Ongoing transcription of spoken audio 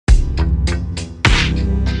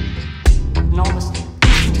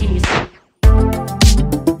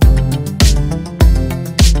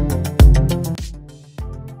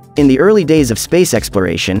In the early days of space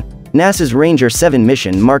exploration, NASA's Ranger 7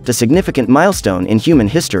 mission marked a significant milestone in human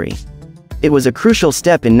history. It was a crucial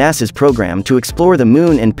step in NASA's program to explore the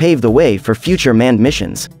Moon and pave the way for future manned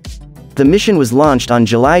missions. The mission was launched on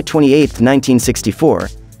July 28, 1964,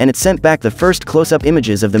 and it sent back the first close-up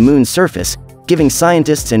images of the Moon's surface, giving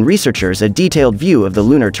scientists and researchers a detailed view of the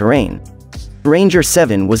lunar terrain. Ranger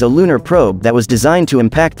 7 was a lunar probe that was designed to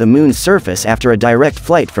impact the Moon's surface after a direct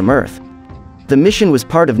flight from Earth. The mission was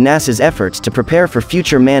part of NASA's efforts to prepare for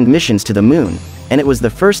future manned missions to the Moon, and it was the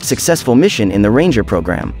first successful mission in the Ranger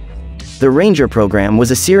program. The Ranger program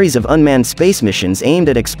was a series of unmanned space missions aimed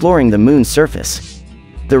at exploring the Moon's surface.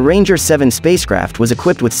 The Ranger 7 spacecraft was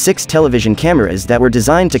equipped with 6 television cameras that were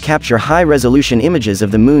designed to capture high-resolution images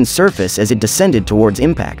of the Moon's surface as it descended towards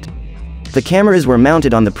impact. The cameras were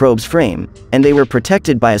mounted on the probe's frame, and they were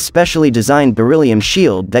protected by a specially designed beryllium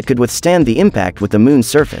shield that could withstand the impact with the Moon's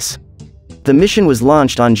surface. The mission was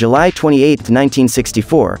launched on July 28,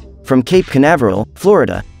 1964, from Cape Canaveral,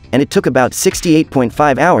 Florida, and it took about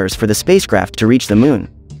 68.5 hours for the spacecraft to reach the Moon.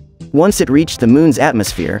 Once it reached the Moon's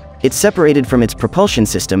atmosphere, it separated from its propulsion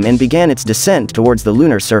system and began its descent towards the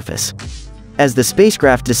lunar surface. As the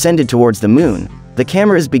spacecraft descended towards the Moon, the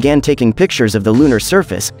cameras began taking pictures of the lunar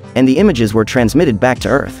surface, and the images were transmitted back to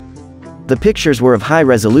Earth. The pictures were of high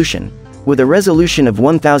resolution, with a resolution of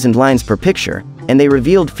 1,000 lines per picture, and they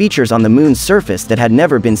revealed features on the Moon's surface that had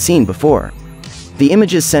never been seen before. The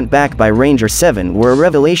images sent back by Ranger 7 were a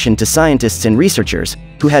revelation to scientists and researchers,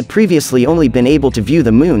 who had previously only been able to view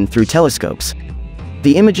the Moon through telescopes.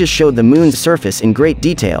 The images showed the Moon's surface in great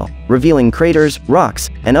detail, revealing craters, rocks,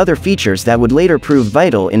 and other features that would later prove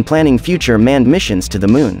vital in planning future manned missions to the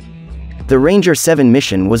Moon. The Ranger 7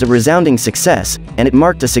 mission was a resounding success, and it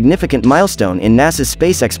marked a significant milestone in NASA's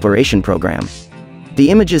space exploration program. The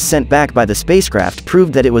images sent back by the spacecraft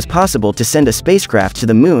proved that it was possible to send a spacecraft to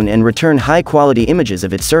the Moon and return high-quality images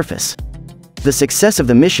of its surface. The success of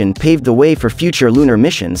the mission paved the way for future lunar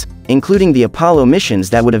missions, including the Apollo missions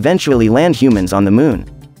that would eventually land humans on the Moon.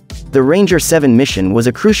 The Ranger 7 mission was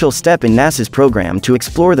a crucial step in NASA's program to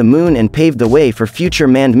explore the Moon and pave the way for future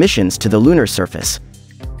manned missions to the lunar surface.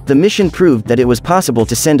 The mission proved that it was possible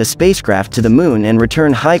to send a spacecraft to the Moon and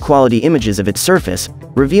return high-quality images of its surface,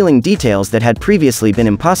 revealing details that had previously been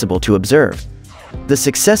impossible to observe. The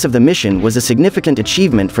success of the mission was a significant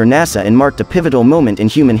achievement for NASA and marked a pivotal moment in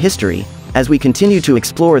human history, as we continue to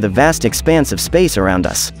explore the vast expanse of space around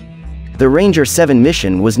us. The Ranger 7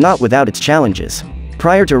 mission was not without its challenges.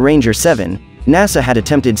 Prior to Ranger 7, NASA had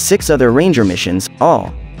attempted 6 other Ranger missions,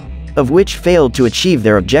 all of which failed to achieve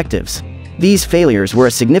their objectives. These failures were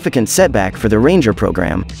a significant setback for the Ranger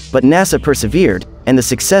program, but NASA persevered, and the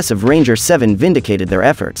success of Ranger 7 vindicated their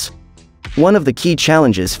efforts. One of the key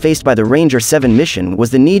challenges faced by the Ranger 7 mission was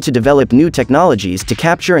the need to develop new technologies to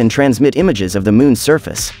capture and transmit images of the Moon's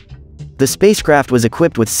surface. The spacecraft was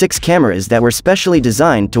equipped with 6 cameras that were specially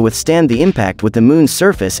designed to withstand the impact with the Moon's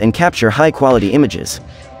surface and capture high-quality images.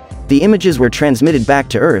 The images were transmitted back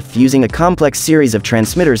to Earth using a complex series of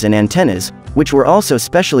transmitters and antennas, which were also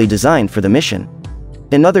specially designed for the mission.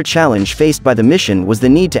 Another challenge faced by the mission was the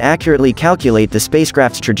need to accurately calculate the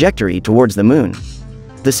spacecraft's trajectory towards the Moon.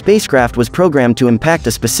 The spacecraft was programmed to impact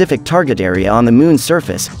a specific target area on the Moon's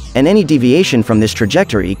surface, and any deviation from this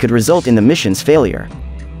trajectory could result in the mission's failure.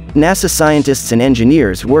 NASA scientists and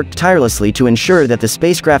engineers worked tirelessly to ensure that the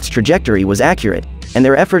spacecraft's trajectory was accurate, and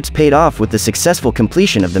their efforts paid off with the successful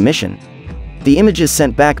completion of the mission. The images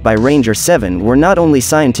sent back by Ranger 7 were not only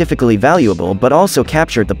scientifically valuable but also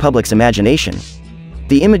captured the public's imagination.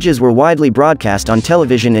 The images were widely broadcast on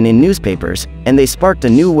television and in newspapers, and they sparked a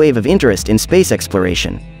new wave of interest in space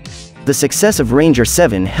exploration. The success of Ranger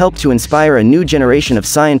 7 helped to inspire a new generation of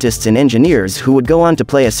scientists and engineers who would go on to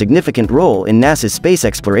play a significant role in NASA's space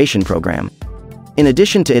exploration program. In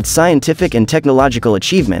addition to its scientific and technological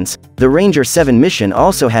achievements, the Ranger 7 mission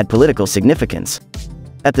also had political significance.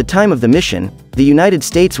 At the time of the mission, the United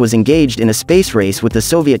States was engaged in a space race with the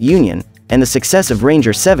Soviet Union, and the success of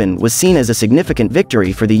Ranger 7 was seen as a significant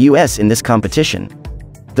victory for the US in this competition.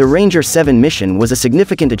 The Ranger 7 mission was a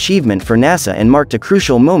significant achievement for NASA and marked a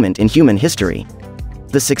crucial moment in human history.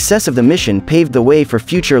 The success of the mission paved the way for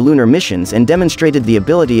future lunar missions and demonstrated the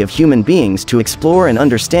ability of human beings to explore and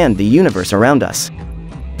understand the universe around us.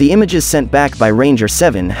 The images sent back by Ranger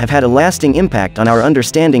 7 have had a lasting impact on our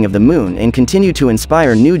understanding of the Moon and continue to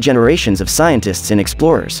inspire new generations of scientists and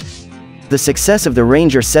explorers. The success of the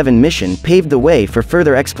Ranger 7 mission paved the way for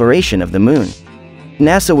further exploration of the Moon.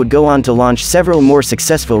 NASA would go on to launch several more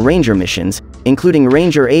successful Ranger missions, including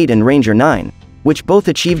Ranger 8 and Ranger 9, which both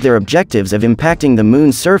achieved their objectives of impacting the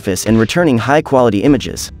Moon's surface and returning high-quality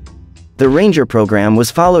images. The Ranger program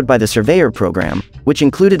was followed by the Surveyor program, which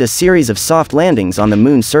included a series of soft landings on the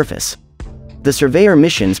Moon's surface. The Surveyor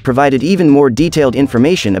missions provided even more detailed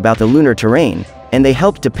information about the lunar terrain, and they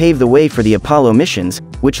helped to pave the way for the Apollo missions,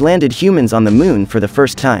 which landed humans on the Moon for the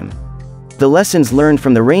first time. The lessons learned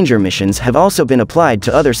from the Ranger missions have also been applied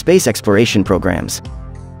to other space exploration programs.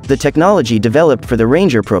 The technology developed for the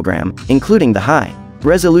Ranger program, including the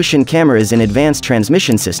high-resolution cameras in advanced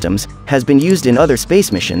transmission systems, has been used in other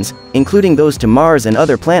space missions, including those to Mars and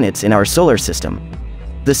other planets in our solar system.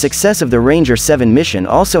 The success of the Ranger 7 mission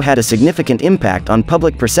also had a significant impact on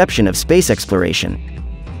public perception of space exploration.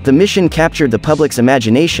 The mission captured the public's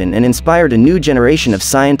imagination and inspired a new generation of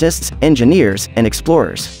scientists, engineers, and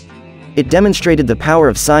explorers. It demonstrated the power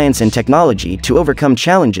of science and technology to overcome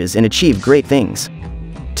challenges and achieve great things.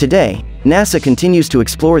 Today, NASA continues to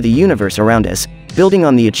explore the universe around us, building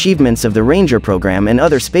on the achievements of the Ranger program and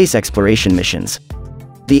other space exploration missions.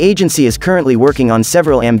 The agency is currently working on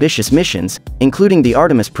several ambitious missions, including the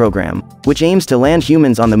Artemis program, which aims to land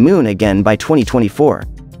humans on the Moon again by 2024.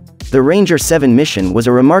 The Ranger 7 mission was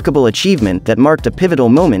a remarkable achievement that marked a pivotal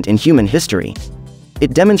moment in human history.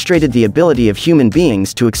 It demonstrated the ability of human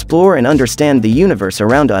beings to explore and understand the universe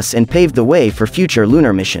around us and paved the way for future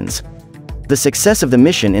lunar missions. The success of the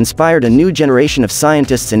mission inspired a new generation of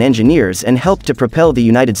scientists and engineers and helped to propel the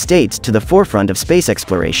United States to the forefront of space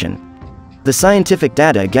exploration. The scientific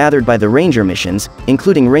data gathered by the Ranger missions,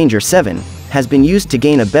 including Ranger 7, has been used to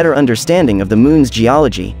gain a better understanding of the Moon's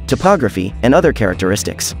geology, topography, and other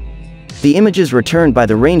characteristics. The images returned by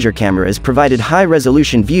the Ranger cameras provided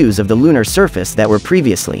high-resolution views of the lunar surface that were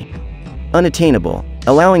previously unattainable,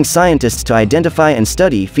 allowing scientists to identify and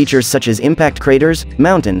study features such as impact craters,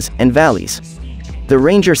 mountains, and valleys. The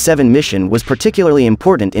Ranger 7 mission was particularly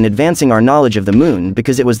important in advancing our knowledge of the Moon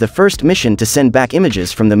because it was the first mission to send back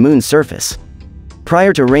images from the Moon's surface.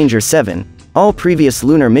 Prior to Ranger 7, all previous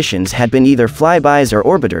lunar missions had been either flybys or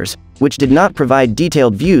orbiters, which did not provide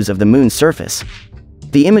detailed views of the Moon's surface.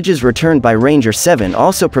 The images returned by Ranger 7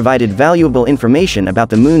 also provided valuable information about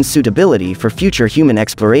the Moon's suitability for future human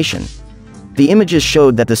exploration. The images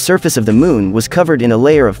showed that the surface of the Moon was covered in a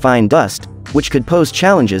layer of fine dust, which could pose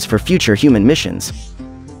challenges for future human missions.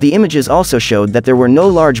 The images also showed that there were no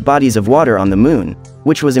large bodies of water on the Moon,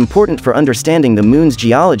 which was important for understanding the Moon's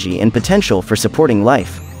geology and potential for supporting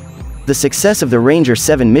life. The success of the Ranger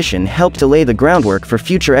 7 mission helped to lay the groundwork for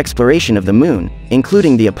future exploration of the Moon,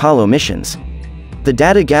 including the Apollo missions. The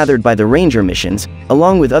data gathered by the Ranger missions,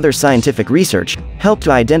 along with other scientific research, helped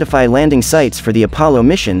to identify landing sites for the Apollo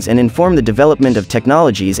missions and inform the development of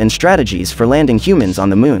technologies and strategies for landing humans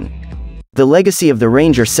on the Moon. The legacy of the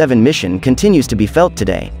Ranger 7 mission continues to be felt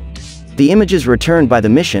today. The images returned by the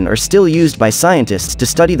mission are still used by scientists to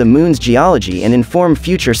study the Moon's geology and inform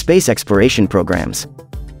future space exploration programs.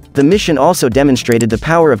 The mission also demonstrated the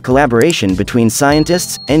power of collaboration between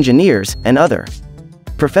scientists, engineers, and other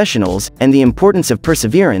professionals, and the importance of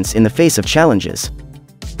perseverance in the face of challenges.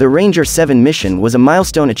 The Ranger 7 mission was a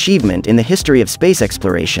milestone achievement in the history of space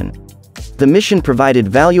exploration. The mission provided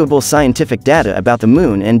valuable scientific data about the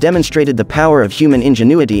Moon and demonstrated the power of human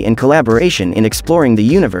ingenuity and collaboration in exploring the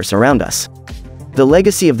universe around us. The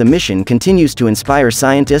legacy of the mission continues to inspire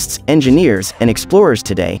scientists, engineers, and explorers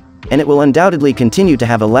today, and it will undoubtedly continue to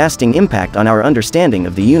have a lasting impact on our understanding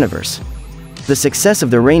of the universe. The success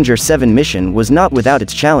of the Ranger 7 mission was not without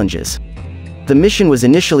its challenges. The mission was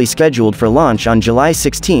initially scheduled for launch on July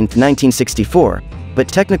 16, 1964, but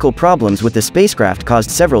technical problems with the spacecraft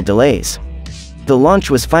caused several delays. The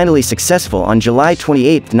launch was finally successful on July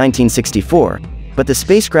 28, 1964, but the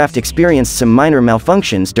spacecraft experienced some minor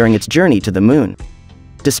malfunctions during its journey to the Moon.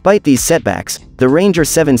 Despite these setbacks, the Ranger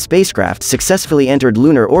 7 spacecraft successfully entered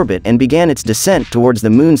lunar orbit and began its descent towards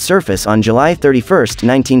the Moon's surface on July 31,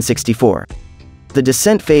 1964. The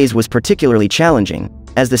descent phase was particularly challenging,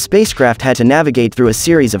 as the spacecraft had to navigate through a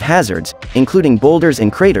series of hazards, including boulders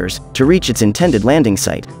and craters, to reach its intended landing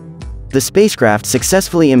site. The spacecraft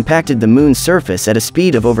successfully impacted the Moon's surface at a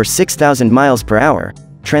speed of over 6,000 miles per hour,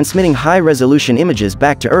 transmitting high-resolution images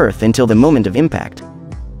back to Earth until the moment of impact.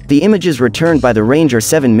 The images returned by the Ranger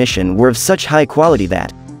 7 mission were of such high quality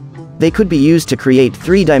that they could be used to create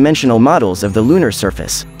three-dimensional models of the lunar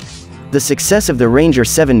surface. The success of the Ranger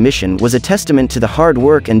 7 mission was a testament to the hard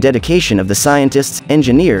work and dedication of the scientists,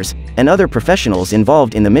 engineers, and other professionals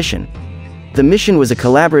involved in the mission. The mission was a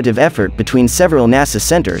collaborative effort between several NASA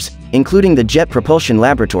centers, including the Jet Propulsion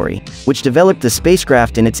Laboratory, which developed the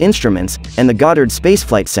spacecraft and its instruments, and the Goddard Space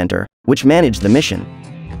Flight Center, which managed the mission.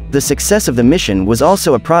 The success of the mission was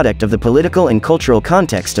also a product of the political and cultural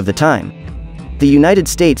context of the time. The United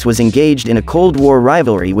States was engaged in a Cold War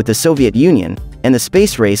rivalry with the Soviet Union, and the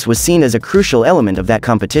space race was seen as a crucial element of that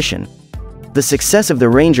competition. The success of the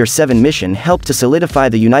Ranger 7 mission helped to solidify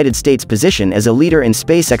the United States' position as a leader in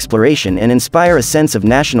space exploration and inspire a sense of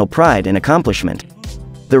national pride and accomplishment.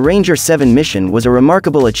 The Ranger 7 mission was a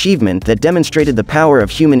remarkable achievement that demonstrated the power of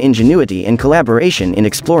human ingenuity and collaboration in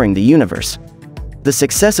exploring the universe. The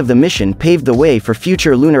success of the mission paved the way for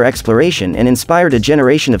future lunar exploration and inspired a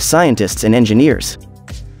generation of scientists and engineers.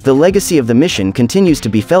 The legacy of the mission continues to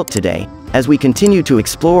be felt today, as we continue to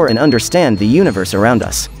explore and understand the universe around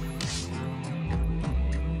us.